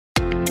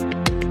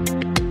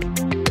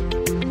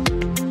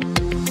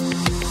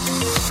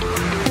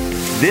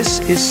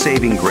This is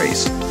Saving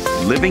Grace,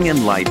 Living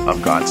in Light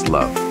of God's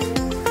Love,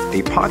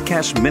 a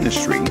podcast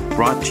ministry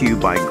brought to you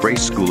by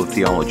Grace School of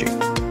Theology,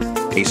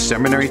 a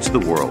seminary to the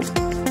world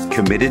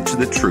committed to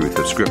the truth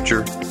of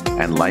Scripture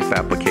and life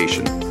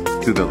application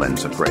through the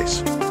lens of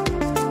grace.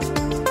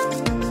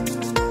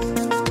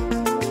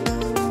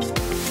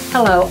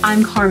 Hello,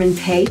 I'm Carmen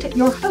Tate,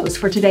 your host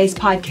for today's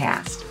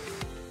podcast.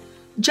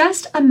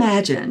 Just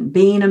imagine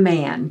being a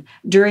man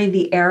during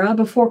the era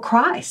before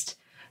Christ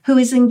who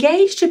is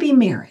engaged to be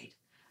married,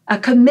 a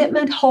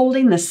commitment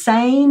holding the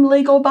same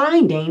legal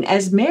binding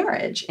as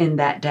marriage in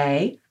that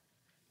day.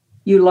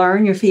 You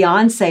learn your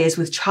fiancé is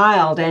with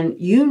child and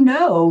you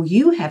know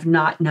you have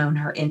not known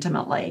her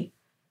intimately.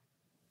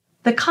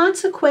 The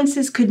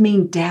consequences could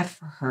mean death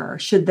for her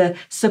should the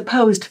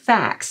supposed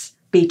facts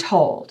be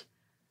told.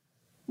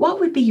 What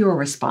would be your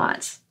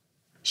response?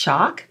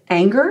 Shock,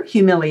 anger,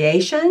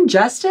 humiliation,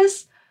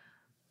 justice?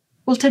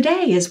 Well,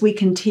 today, as we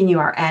continue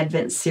our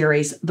Advent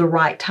series, The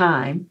Right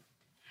Time,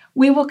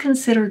 we will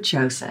consider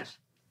Joseph,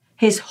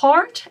 his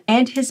heart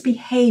and his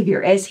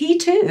behavior as he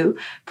too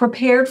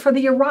prepared for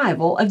the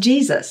arrival of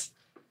Jesus.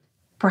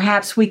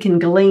 Perhaps we can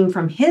glean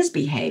from his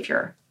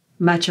behavior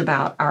much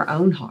about our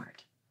own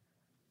heart.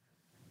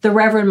 The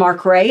Reverend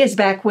Mark Ray is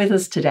back with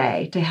us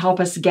today to help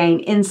us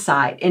gain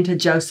insight into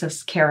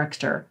Joseph's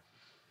character.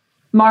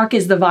 Mark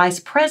is the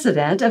Vice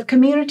President of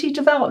Community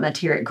Development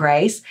here at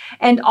Grace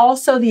and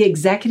also the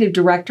Executive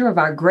Director of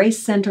our Grace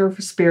Center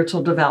for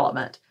Spiritual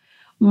Development.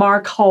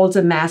 Mark holds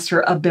a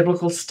Master of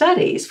Biblical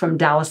Studies from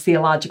Dallas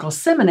Theological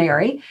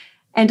Seminary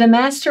and a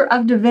Master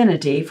of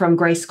Divinity from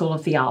Grace School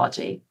of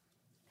Theology.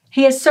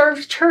 He has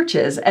served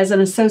churches as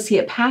an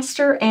associate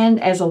pastor and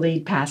as a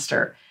lead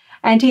pastor,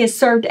 and he has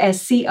served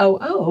as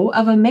COO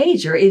of a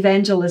major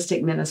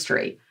evangelistic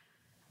ministry.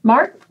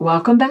 Mark,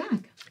 welcome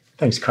back.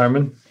 Thanks,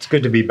 Carmen. It's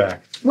good to be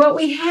back. Well,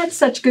 we had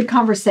such good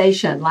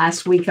conversation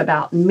last week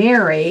about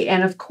Mary,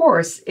 and of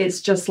course,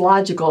 it's just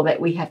logical that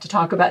we have to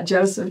talk about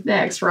Joseph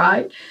next,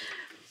 right?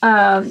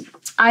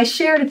 I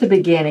shared at the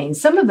beginning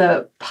some of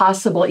the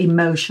possible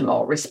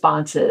emotional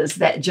responses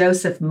that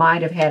Joseph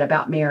might have had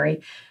about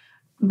Mary,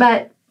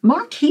 but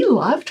Mark, he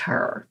loved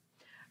her.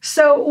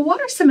 So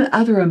what are some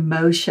other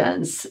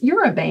emotions,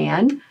 you're a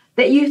man,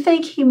 that you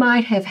think he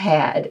might have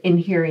had in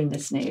hearing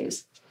this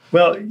news?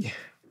 Well,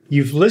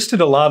 you've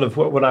listed a lot of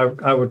what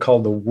I would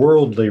call the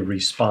worldly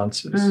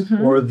responses,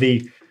 or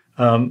the,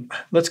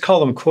 let's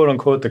call them, quote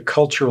unquote, the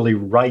culturally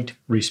right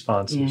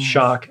responses, yes.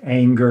 Shock,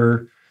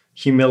 anger,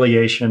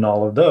 humiliation,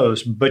 all of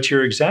those. But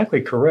you're exactly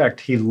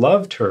correct. He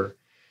loved her.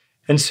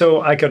 And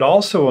so I could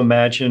also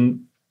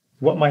imagine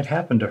what might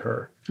happen to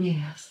her.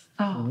 Yes.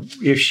 Oh.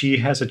 If she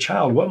has a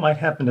child, what might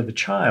happen to the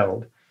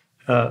child?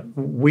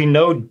 We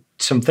know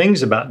some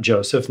things about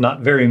Joseph,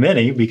 not very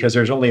many, because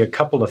there's only a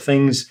couple of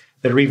things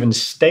that are even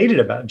stated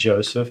about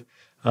Joseph,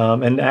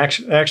 and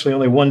actually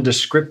only one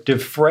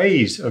descriptive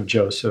phrase of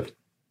Joseph.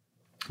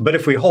 But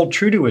if we hold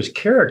true to his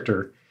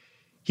character,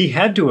 he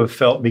had to have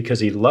felt, because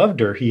he loved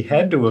her, he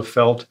had to have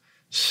felt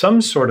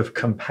some sort of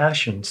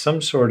compassion,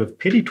 some sort of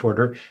pity toward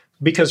her,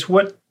 because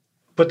what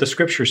the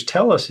scriptures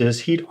tell us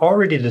is he'd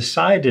already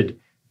decided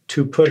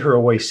to put her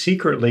away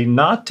secretly,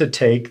 not to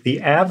take the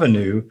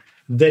avenue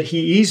that he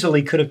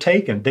easily could have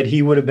taken, that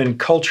he would have been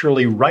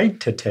culturally right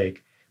to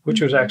take, which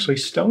was actually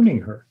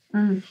stoning her.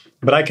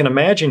 But I can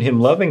imagine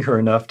him loving her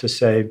enough to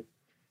say,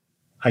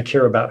 I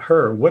care about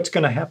her. What's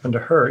going to happen to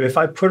her? If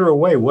I put her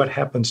away, what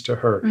happens to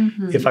her?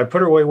 If I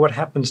put her away, what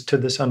happens to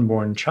this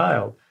unborn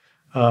child?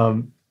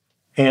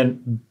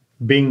 And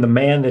being the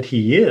man that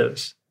he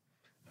is,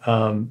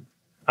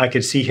 I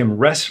could see him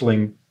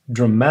wrestling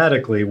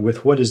dramatically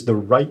with what is the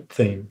right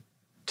thing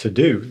to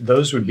do.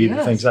 Those would be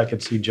the things I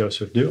could see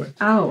Joseph doing.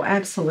 Oh,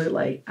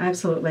 absolutely.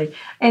 Absolutely.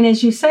 And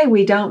as you say,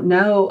 we don't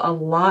know a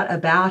lot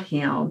about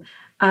him.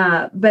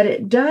 But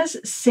it does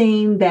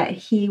seem that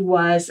he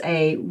was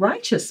a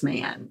righteous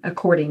man,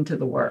 according to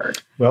the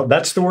word. Well,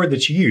 that's the word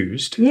that's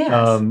used.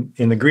 Yes.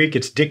 In the Greek,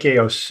 it's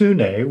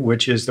dikaiosune,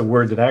 which is the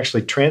word that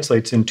actually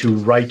translates into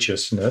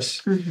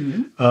righteousness.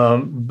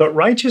 But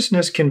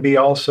righteousness can be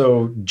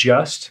also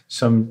just.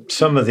 Some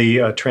of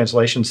the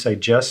translations say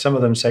just, some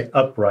of them say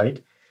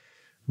upright.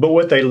 But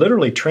what they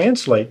literally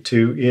translate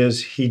to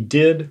is he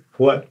did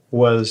what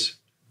was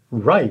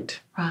right.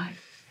 Right.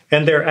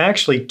 And there are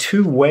actually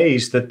two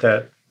ways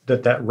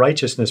that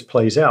righteousness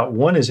plays out.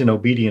 One is in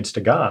obedience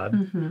to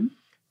God,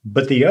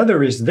 but the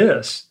other is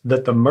this,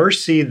 that the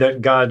mercy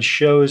that God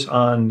shows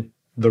on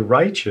the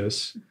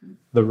righteous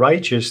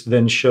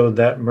then show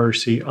that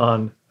mercy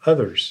on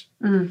others.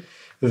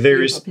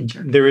 There is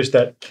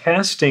that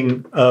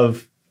casting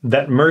of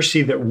that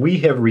mercy that we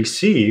have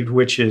received,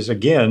 which is,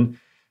 again,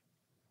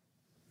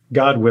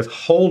 God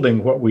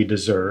withholding what we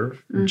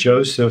deserve,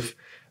 Joseph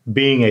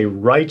being a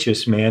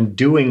righteous man,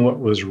 doing what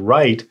was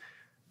right,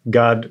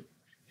 God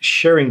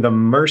sharing the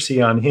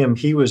mercy on him.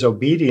 He was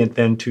obedient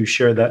then to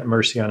share that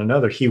mercy on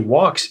another. He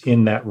walks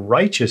in that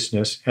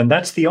righteousness, and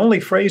that's the only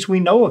phrase we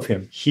know of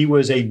him. He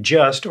was a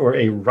just or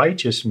a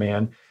righteous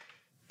man.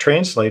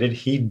 Translated,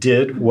 he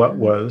did what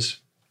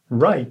was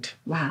right.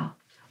 Wow.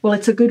 Well,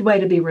 it's a good way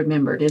to be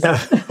remembered,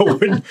 isn't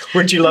it?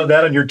 Wouldn't you love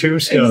that on your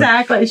tombstone?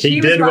 Exactly.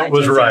 He did what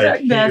was right.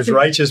 He was a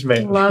righteous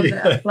man. Love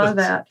that. Love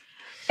that.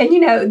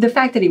 And, the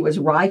fact that he was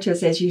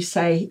righteous, as you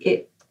say,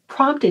 it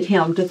prompted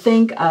him to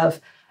think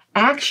of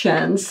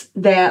actions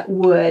that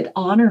would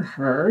honor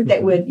her,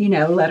 that would,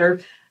 let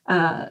her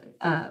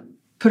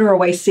put her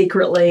away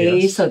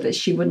secretly so that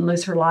she wouldn't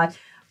lose her life.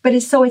 But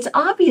it's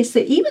obvious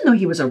that even though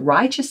he was a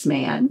righteous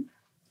man,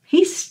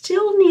 he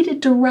still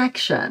needed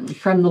direction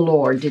from the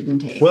Lord,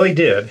 didn't he? Well, he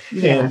did.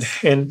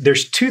 Yes. And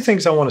there's two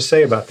things I want to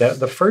say about that.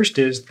 The first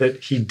is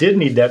that he did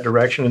need that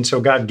direction, and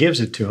so God gives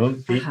it to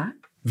him. He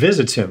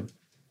visits him,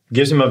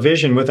 gives him a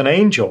vision with an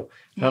angel.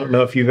 I don't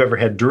know if you've ever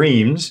had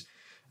dreams.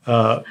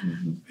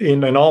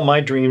 In all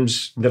my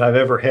dreams that I've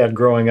ever had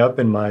growing up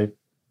in my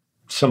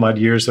some odd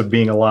years of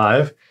being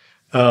alive,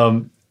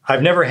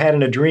 I've never had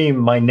in a dream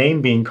my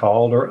name being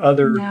called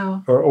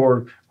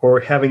or or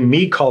having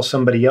me call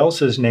somebody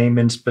else's name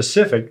in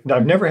specific.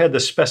 I've never had the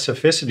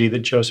specificity that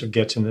Joseph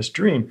gets in this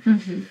dream.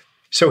 Mm-hmm.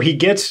 So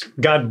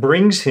God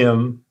brings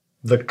him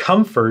the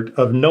comfort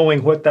of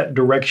knowing what that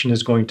direction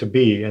is going to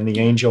be. And the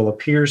angel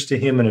appears to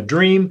him in a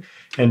dream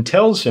and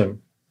tells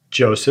him,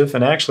 Joseph,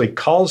 and actually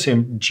calls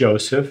him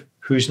Joseph,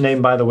 whose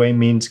name, by the way,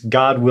 means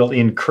God will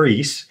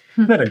increase.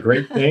 Isn't that a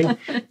great thing?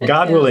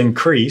 God will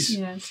increase.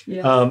 Yes.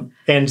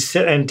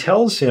 And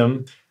tells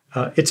him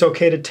it's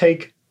okay to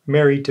take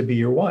Mary to be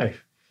your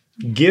wife.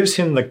 Gives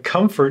him the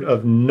comfort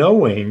of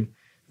knowing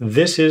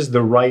this is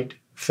the right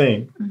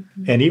thing.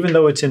 Mm-hmm. And even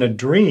though it's in a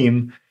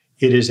dream,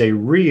 it is a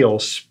real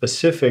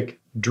specific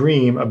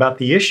dream about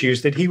the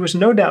issues that he was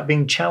no doubt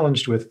being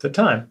challenged with at the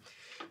time.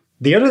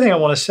 The other thing I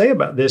want to say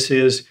about this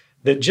is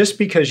that just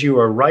because you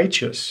are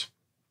righteous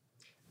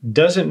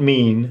doesn't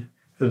mean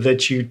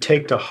that you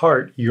take to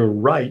heart your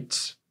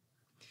rights.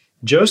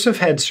 Joseph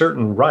had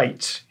certain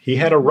rights. He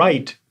had a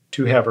right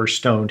to have her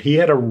stoned. He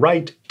had a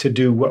right to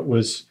do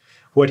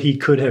what he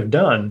could have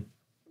done.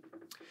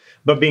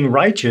 But being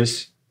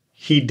righteous,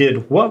 he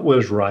did what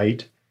was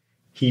right.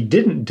 He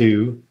didn't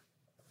do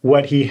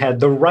what he had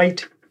the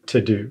right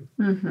to do.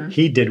 Mm-hmm.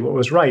 He did what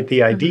was right.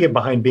 The idea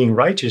behind being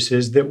righteous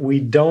is that we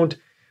don't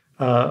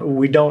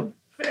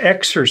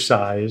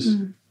exercise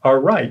our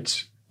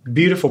rights.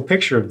 Beautiful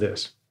picture of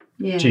this.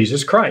 Yeah.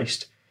 Jesus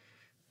Christ.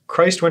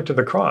 Christ went to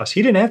the cross.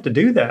 He didn't have to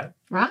do that.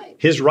 Right.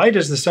 His right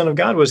as the Son of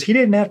God was he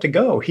didn't have to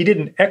go. He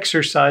didn't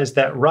exercise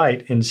that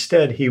right.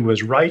 Instead, he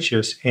was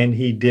righteous and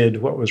he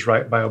did what was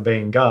right by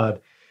obeying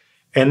God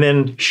and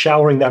then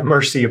showering that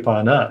mercy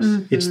upon us.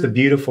 Mm-hmm. It's the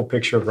beautiful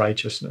picture of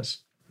righteousness.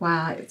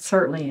 Wow, it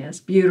certainly is.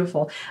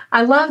 Beautiful.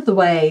 I love the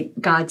way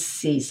God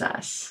sees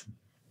us.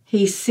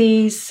 He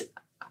sees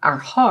our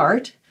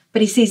heart,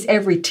 but he sees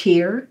every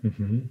tear.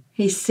 Mm-hmm.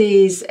 He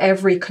sees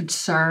every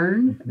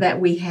concern that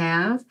we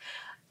have.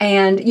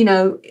 And,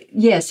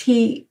 yes,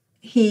 he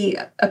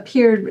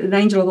appeared, an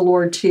angel of the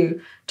Lord, to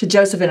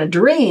Joseph in a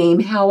dream.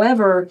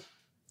 However,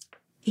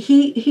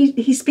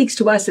 he speaks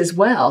to us as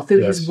well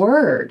through his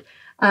word.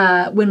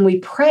 When we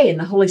pray and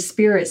the Holy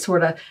Spirit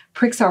sort of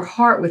pricks our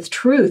heart with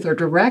truth or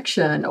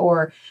direction,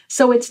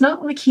 so it's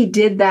not like he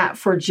did that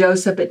for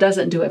Joseph. It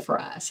doesn't do it for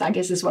us, I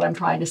guess is what I'm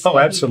trying to say. Oh,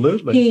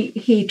 absolutely.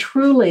 He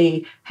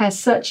truly has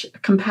such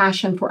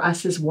compassion for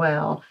us as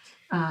well.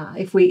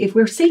 If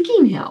we're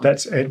seeking him.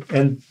 That's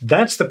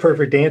the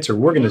perfect answer.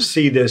 We're going to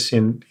see this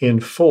in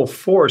full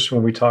force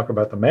when we talk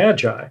about the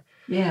Magi.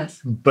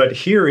 Yes. But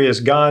here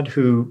is God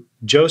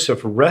Joseph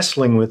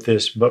wrestling with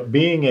this, but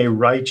being a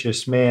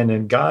righteous man,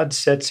 and God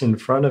sets in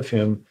front of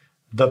him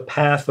the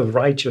path of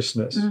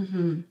righteousness.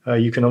 Mm-hmm.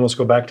 You can almost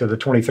go back to the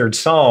 23rd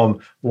Psalm,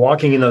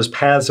 walking in those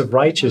paths of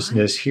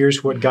righteousness. Right.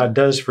 Here's what God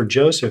does for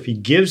Joseph. He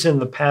gives him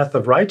the path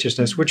of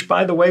righteousness, which,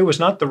 by the way, was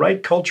not the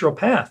right cultural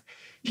path.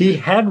 He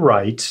had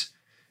rights.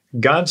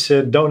 God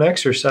said, don't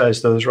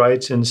exercise those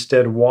rights.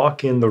 Instead,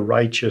 walk in the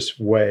righteous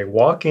way.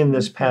 Walk in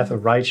this path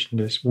of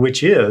righteousness,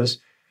 which is,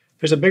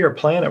 there's a bigger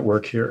plan at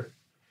work here.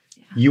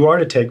 Yeah. You are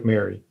to take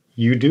Mary.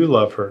 You do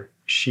love her.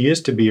 She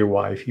is to be your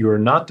wife. You are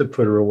not to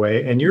put her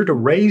away. And you're to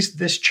raise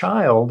this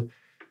child,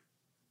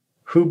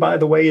 who, by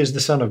the way, is the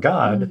Son of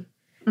God.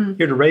 Mm-hmm.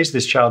 You're to raise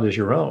this child as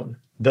your own.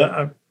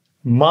 The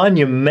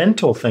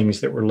monumental things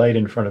that were laid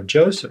in front of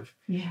Joseph.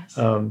 Yes.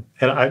 And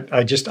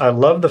I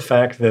love the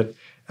fact that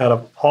out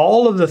of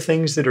all of the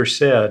things that are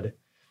said,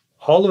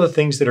 all of the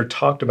things that are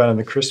talked about in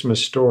the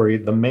Christmas story,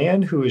 the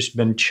man who has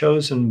been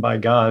chosen by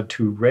God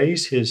to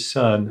raise his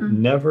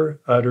son never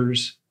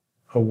utters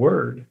a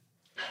word.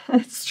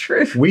 That's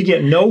true. We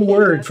get no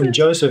word from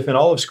Joseph in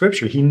all of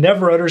Scripture. He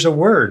never utters a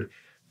word,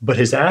 but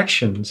his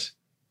actions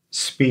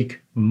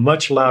speak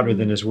much louder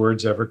than his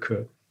words ever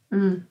could.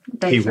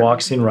 He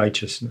walks in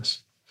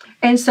righteousness.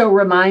 And so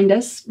remind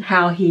us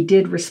how he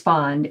did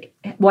respond,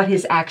 what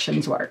his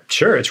actions were.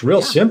 Sure, it's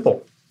real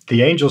simple.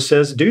 The angel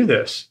says, do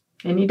this.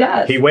 And he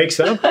does. He wakes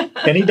up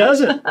and he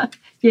does it.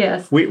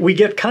 Yes. We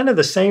get kind of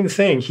the same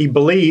thing. He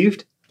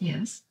believed.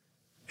 Yes.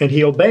 And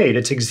he obeyed.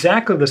 It's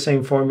exactly the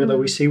same formula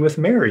we see with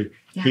Mary.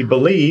 Yeah. He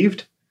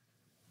believed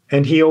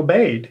and he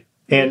obeyed.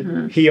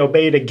 And he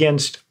obeyed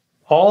against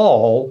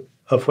all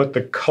of what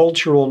the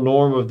cultural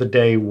norm of the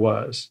day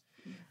was.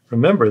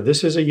 Remember,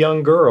 this is a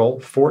young girl,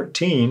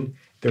 14.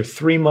 They're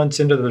 3 months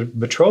into the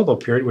betrothal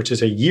period, which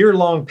is a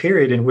year-long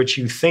period in which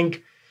you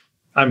think,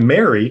 I'm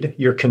married,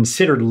 you're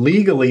considered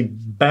legally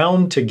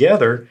bound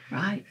together,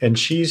 Right. and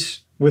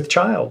she's with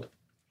child.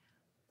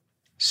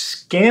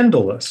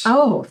 Scandalous.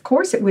 Oh, of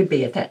course it would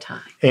be at that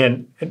time.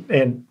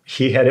 And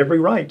he had every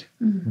right,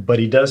 but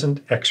he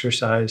doesn't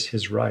exercise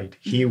his right.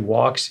 He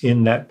walks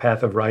in that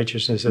path of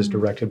righteousness as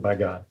directed by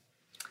God.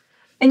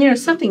 And,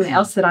 something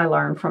else that I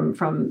learned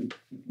from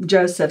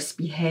Joseph's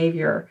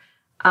behavior,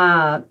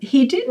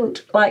 he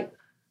didn't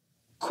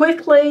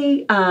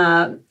quickly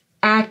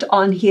act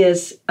on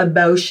his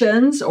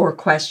emotions or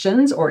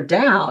questions or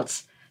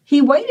doubts. He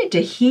waited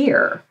to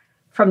hear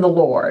from the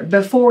Lord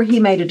before he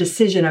made a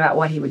decision about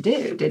what he would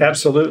do, didn't he?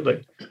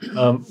 Absolutely.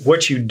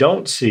 What you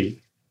don't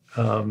see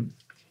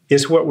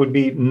is what would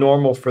be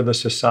normal for the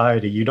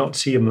society. You don't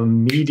see him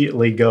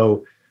immediately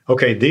go,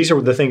 okay, these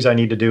are the things I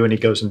need to do, and he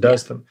goes and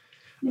does them.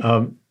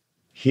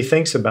 He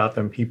thinks about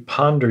them. He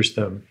ponders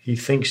them. He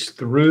thinks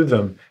through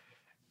them.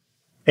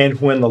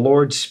 And when the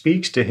Lord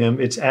speaks to him,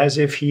 it's as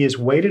if he has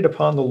waited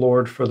upon the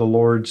Lord for the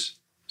Lord's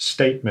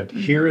statement.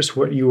 Here is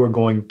what you are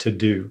going to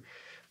do.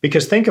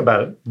 Because think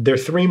about it. They're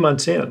 3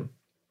 months in.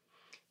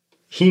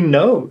 He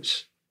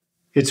knows.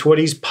 It's what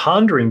he's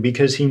pondering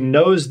because he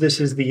knows this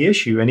is the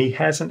issue and he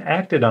hasn't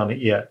acted on it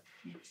yet.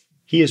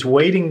 He is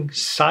waiting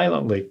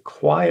silently,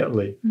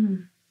 quietly,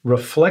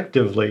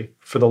 reflectively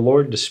for the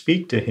Lord to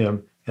speak to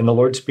him, and the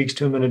Lord speaks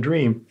to him in a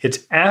dream.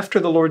 It's after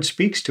the Lord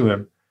speaks to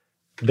him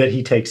that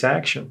he takes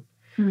action.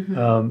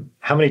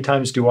 How many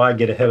times do I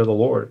get ahead of the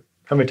Lord?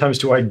 How many times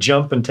do I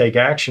jump and take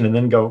action and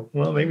then go,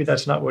 well, maybe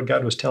that's not what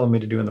God was telling me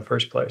to do in the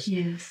first place?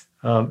 Yes.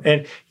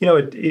 And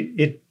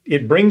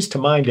it brings to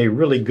mind a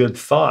really good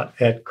thought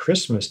at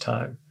Christmas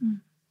time.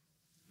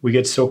 We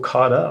get so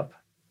caught up.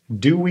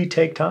 Do we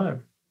take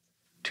time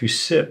to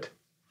sit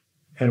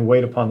and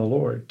wait upon the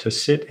Lord, to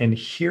sit and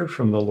hear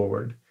from the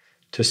Lord,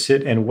 to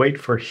sit and wait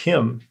for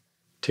him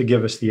to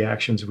give us the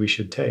actions we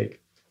should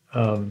take?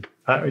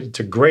 It's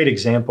a great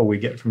example we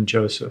get from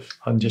Joseph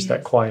on just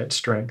that quiet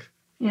strength.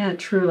 Yeah, it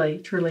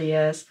truly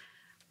is.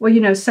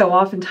 Well, so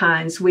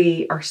oftentimes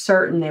we are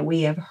certain that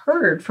we have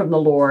heard from the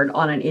Lord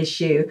on an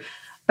issue,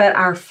 but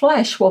our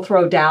flesh will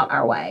throw doubt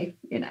our way,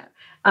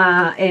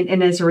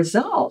 and as a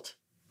result,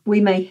 we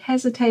may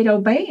hesitate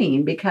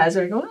obeying because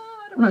we go,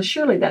 I don't know,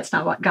 surely that's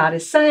not what God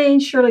is saying.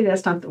 Surely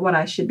that's not what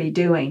I should be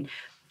doing.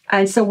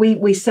 And so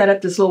we set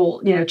up this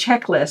little,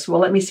 checklist.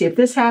 Well, let me see if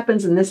this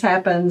happens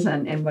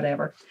and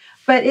whatever.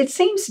 But it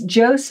seems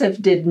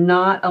Joseph did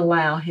not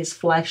allow his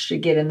flesh to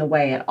get in the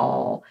way at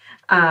all.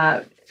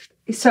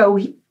 So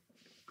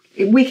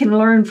we can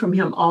learn from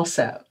him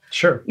also.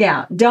 Sure.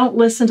 Yeah. Don't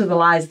listen to the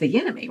lies of the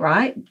enemy,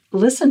 right?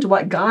 Listen to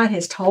what God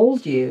has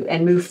told you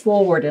and move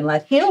forward and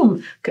let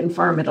him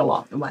confirm it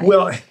along the way.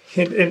 Well,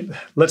 and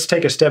let's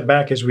take a step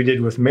back as we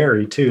did with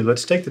Mary, too.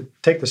 Let's take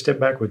the step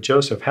back with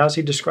Joseph. How's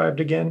he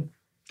described again?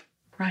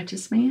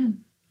 Righteous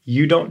man.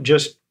 You don't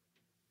just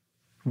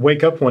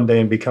wake up one day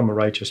and become a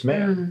righteous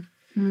man.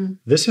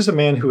 This is a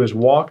man who has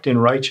walked in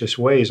righteous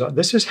ways.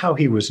 This is how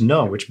he was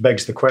known, which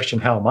begs the question,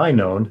 how am I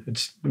known?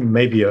 It's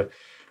maybe a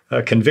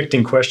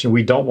convicting question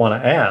we don't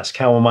want to ask.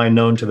 How am I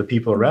known to the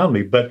people around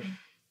me? But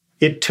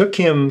it took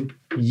him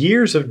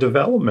years of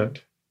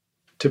development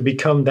to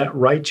become that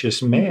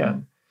righteous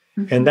man.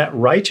 And that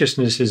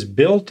righteousness is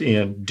built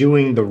in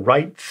doing the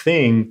right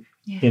thing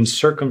in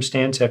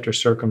circumstance after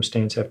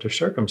circumstance after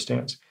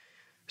circumstance.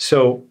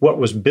 So what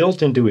was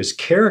built into his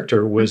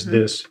character was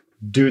this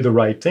do the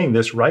right thing,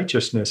 this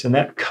righteousness. And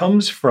that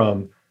comes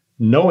from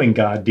knowing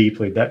God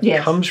deeply. That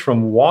comes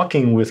from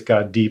walking with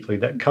God deeply.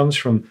 That comes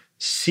from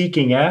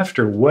seeking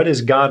after what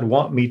does God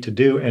want me to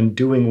do and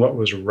doing what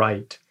was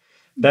right.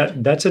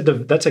 That's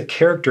a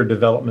character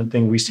development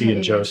thing we see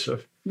in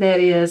Joseph. That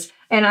is.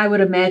 And I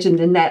would imagine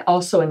then that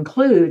also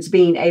includes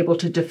being able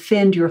to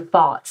defend your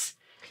thoughts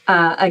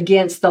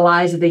against the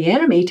lies of the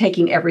enemy,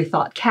 taking every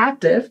thought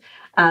captive.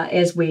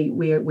 As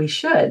we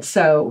should.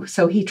 So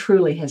he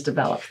truly has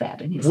developed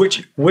that in his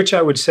life. Which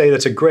I would say,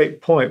 that's a great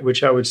point,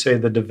 which I would say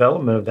the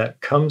development of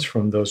that comes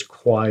from those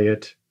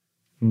quiet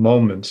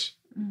moments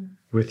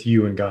with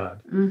you and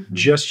God.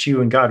 Just you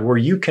and God, where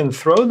you can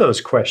throw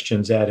those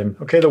questions at him.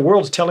 Okay, the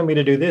world's telling me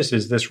to do this.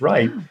 Is this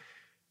right?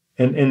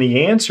 And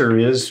the answer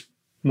is,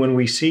 when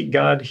we seek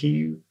God,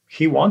 he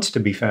wants to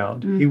be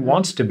found. He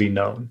wants to be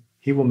known.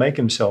 He will make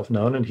himself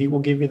known, and he will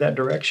give you that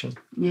direction.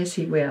 Yes,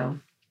 he will.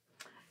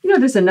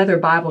 There's another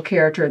Bible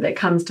character that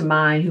comes to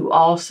mind who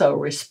also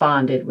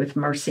responded with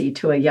mercy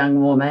to a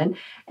young woman,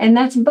 and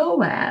that's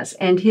Boaz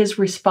and his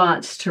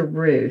response to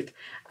Ruth.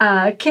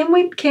 Can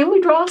we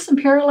draw some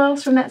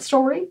parallels from that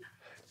story?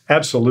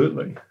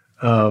 Absolutely.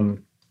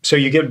 So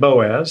you get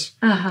Boaz,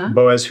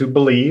 Boaz who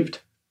believed,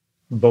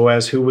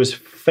 Boaz who was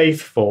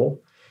faithful.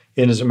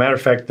 And as a matter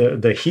of fact,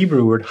 the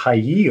Hebrew word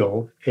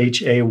hayil,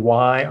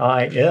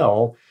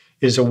 Hayil,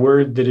 is a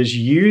word that is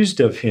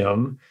used of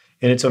him,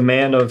 and it's a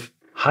man of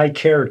high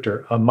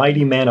character. A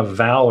mighty man of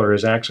valor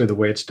is actually the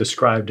way it's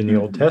described in the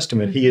Old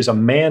Testament. He is a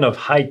man of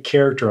high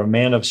character, a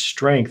man of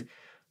strength,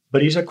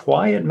 but he's a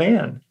quiet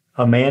man,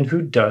 a man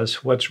who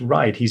does what's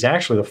right. He's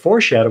actually the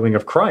foreshadowing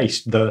of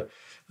Christ, the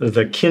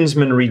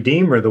kinsman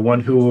redeemer, the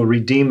one who will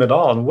redeem it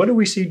all. And what do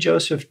we see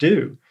Joseph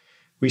do?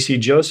 We see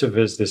Joseph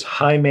as this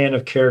high man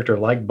of character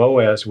like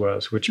Boaz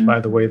was, which, by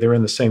the way, they're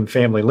in the same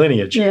family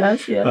lineage,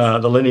 Yes.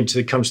 the lineage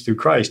that comes through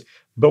Christ.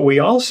 But we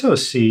also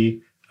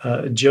see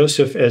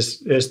Joseph as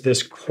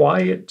this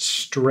quiet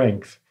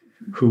strength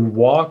who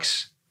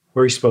walks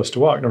where he's supposed to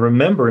walk. Now,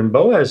 remember, in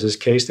Boaz's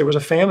case, there was a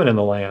famine in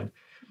the land.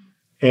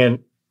 And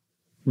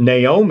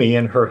Naomi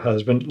and her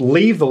husband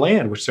leave the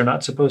land, which they're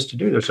not supposed to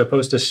do. They're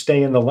supposed to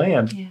stay in the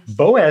land. Yes.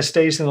 Boaz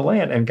stays in the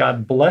land, and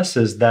God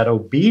blesses that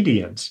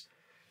obedience.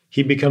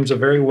 He becomes a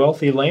very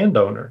wealthy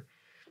landowner.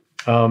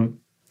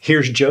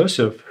 Here's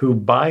Joseph, who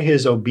by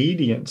his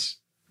obedience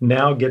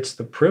now gets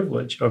the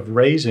privilege of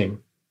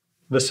raising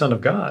the Son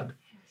of God,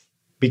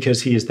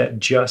 because he is that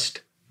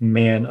just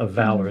man of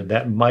valor,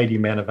 that mighty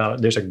man of valor.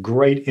 There's a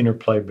great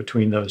interplay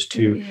between those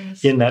two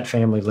in that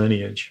family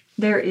lineage.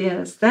 There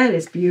is. That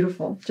is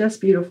beautiful, just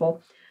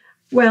beautiful.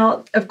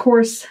 Well, of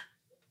course,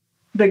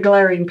 the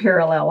glaring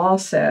parallel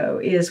also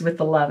is with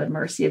the love and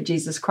mercy of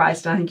Jesus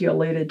Christ. I think you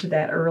alluded to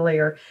that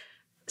earlier.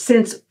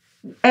 Since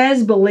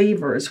as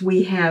believers,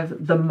 we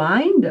have the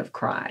mind of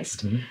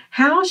Christ,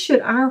 how should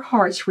our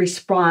hearts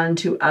respond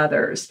to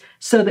others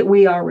so that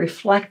we are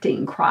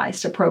reflecting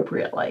Christ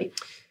appropriately?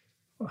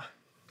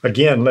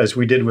 Again, as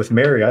we did with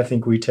Mary, I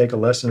think we take a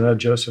lesson out of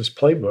Joseph's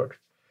playbook.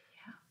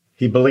 Yeah.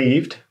 He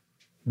believed,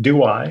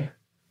 do I?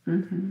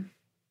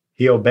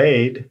 He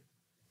obeyed,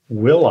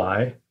 will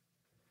I?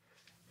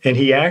 And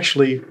he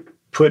actually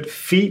put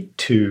feet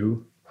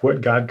to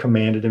what God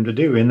commanded him to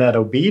do. In that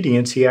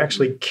obedience, he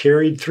actually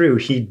carried through.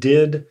 He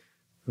did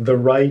the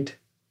right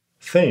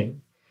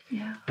thing.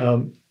 Yeah.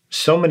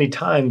 So many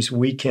times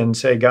we can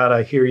say, God,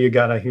 I hear you,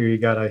 God, I hear you,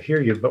 God, I hear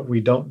you, but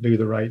we don't do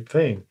the right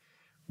thing.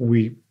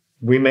 We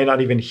may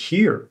not even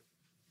hear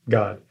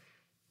God.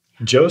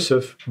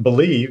 Joseph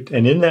believed,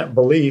 and in that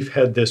belief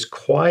had this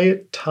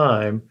quiet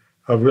time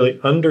of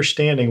really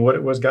understanding what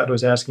it was God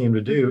was asking him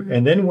to do.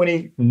 And then when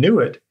he knew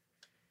it,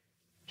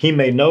 he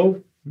made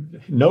no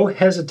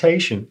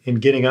hesitation in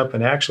getting up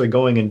and actually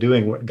going and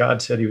doing what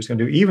God said he was going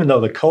to do, even though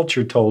the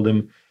culture told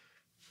him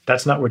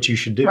that's not what you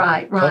should do.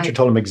 Right. Culture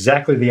told him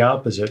exactly the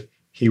opposite.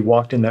 He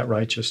walked in that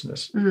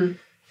righteousness.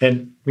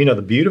 And,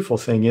 the beautiful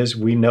thing is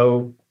we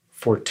know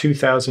for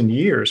 2,000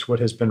 years what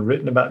has been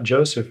written about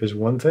Joseph is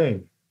one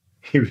thing.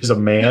 He was a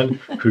man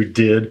who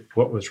did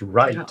what was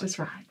right. That was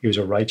right. He was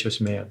a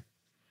righteous man.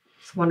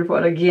 It's wonderful.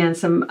 And again,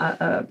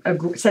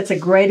 sets a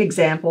great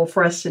example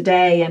for us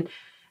today.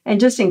 And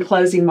just in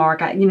closing,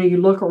 Mark, you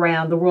look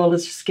around, the world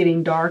is just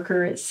getting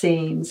darker, it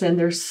seems, and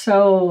there's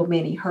so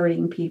many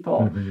hurting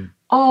people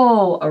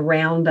all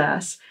around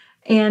us.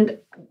 And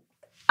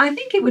I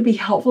think it would be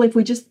helpful if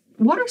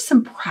what are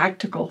some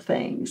practical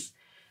things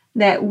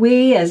that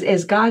we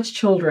as God's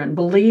children,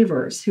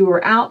 believers who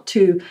are out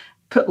to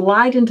put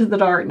light into the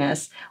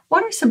darkness,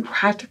 what are some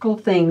practical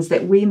things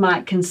that we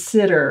might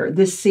consider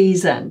this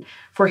season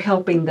for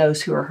helping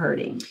those who are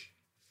hurting?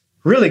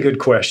 Really good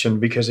question,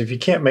 because if you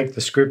can't make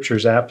the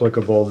scriptures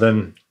applicable,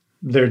 then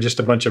they're just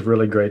a bunch of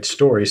really great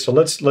stories. So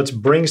let's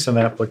bring some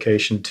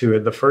application to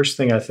it. The first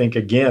thing I think,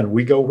 again,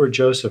 we go where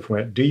Joseph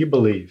went. Do you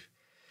believe?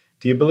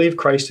 Do you believe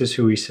Christ is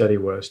who he said he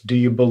was? Do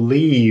you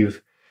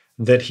believe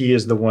that he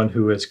is the one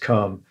who has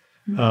come?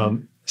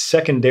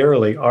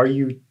 Secondarily, are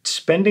you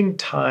spending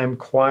time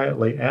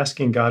quietly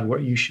asking God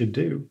what you should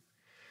do?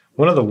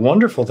 One of the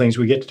wonderful things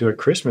we get to do at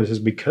Christmas is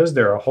because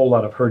there are a whole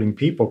lot of hurting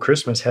people,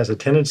 Christmas has a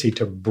tendency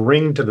to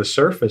bring to the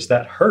surface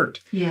that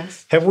hurt.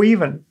 Yes. Have we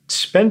even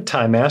spent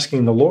time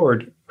asking the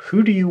Lord,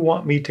 who do you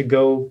want me to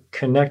go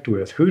connect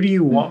with? Who do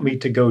you want me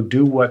to go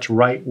do what's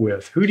right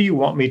with? Who do you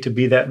want me to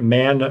be that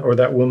man or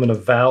that woman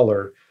of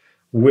valor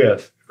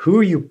with? Who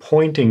are you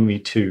pointing me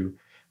to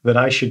that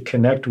I should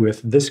connect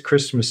with this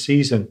Christmas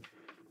season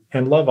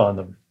and love on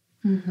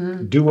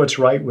them? Do what's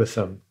right with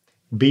them.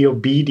 Be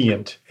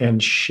obedient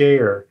and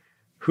share.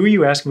 Who are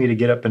you asking me to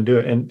get up and do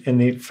it?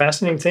 And the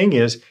fascinating thing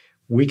is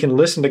we can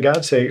listen to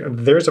God say,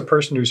 there's a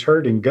person who's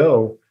hurting,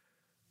 go.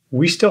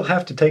 We still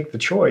have to take the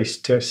choice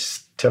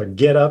to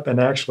get up and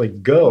actually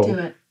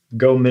go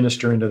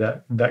minister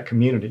into that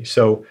community.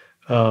 So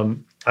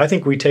I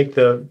think we take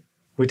the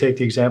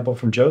example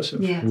from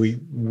Joseph. Yes.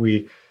 We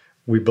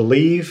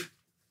believe,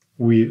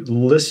 we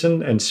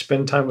listen and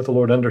spend time with the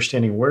Lord,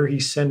 understanding where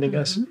he's sending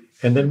us,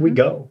 and then we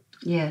go.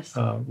 Yes.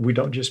 We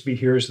don't just be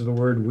hearers of the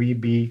word, we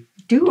be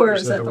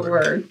doers of the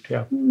word.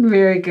 Yeah.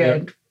 Very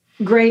good.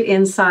 Yeah. Great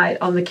insight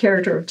on the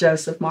character of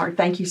Joseph, Mark.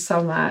 Thank you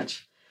so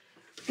much.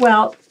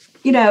 Well,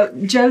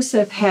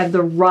 Joseph had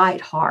the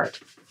right heart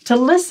to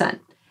listen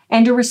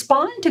and to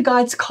respond to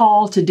God's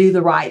call to do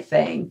the right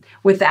thing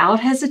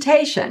without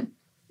hesitation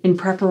in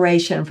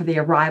preparation for the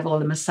arrival of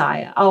the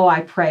Messiah. Oh,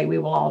 I pray we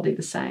will all do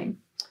the same.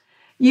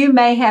 You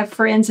may have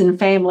friends and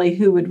family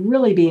who would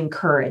really be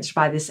encouraged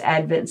by this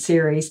Advent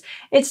series.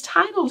 It's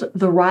titled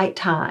The Right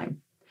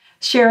Time.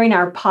 Sharing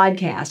our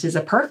podcast is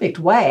a perfect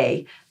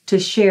way to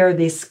share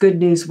this good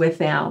news with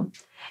them.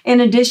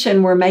 In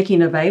addition, we're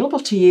making available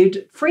to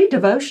you free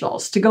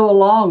devotionals to go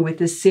along with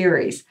this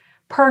series,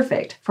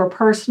 perfect for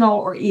personal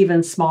or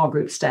even small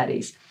group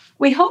studies.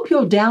 We hope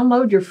you'll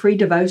download your free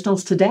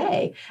devotionals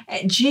today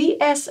at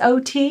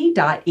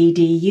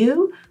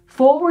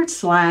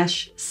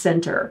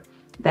gsot.edu/center.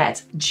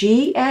 That's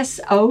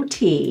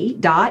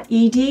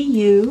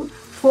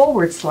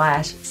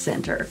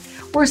gsot.edu/center.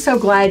 We're so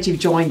glad you've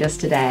joined us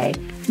today.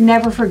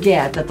 Never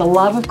forget that the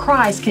love of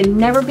Christ can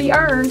never be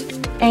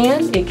earned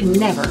and it can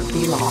never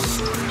be lost.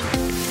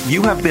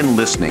 You have been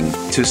listening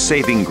to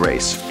Saving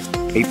Grace,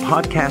 a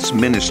podcast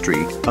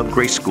ministry of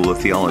Grace School of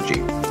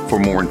Theology. For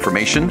more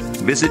information,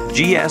 visit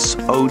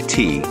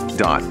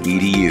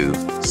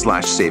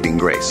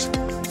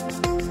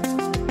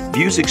gsot.edu/savinggrace.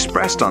 Views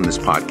expressed on this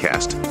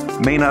podcast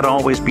may not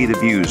always be the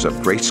views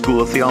of Grace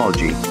School of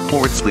Theology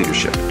or its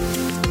leadership.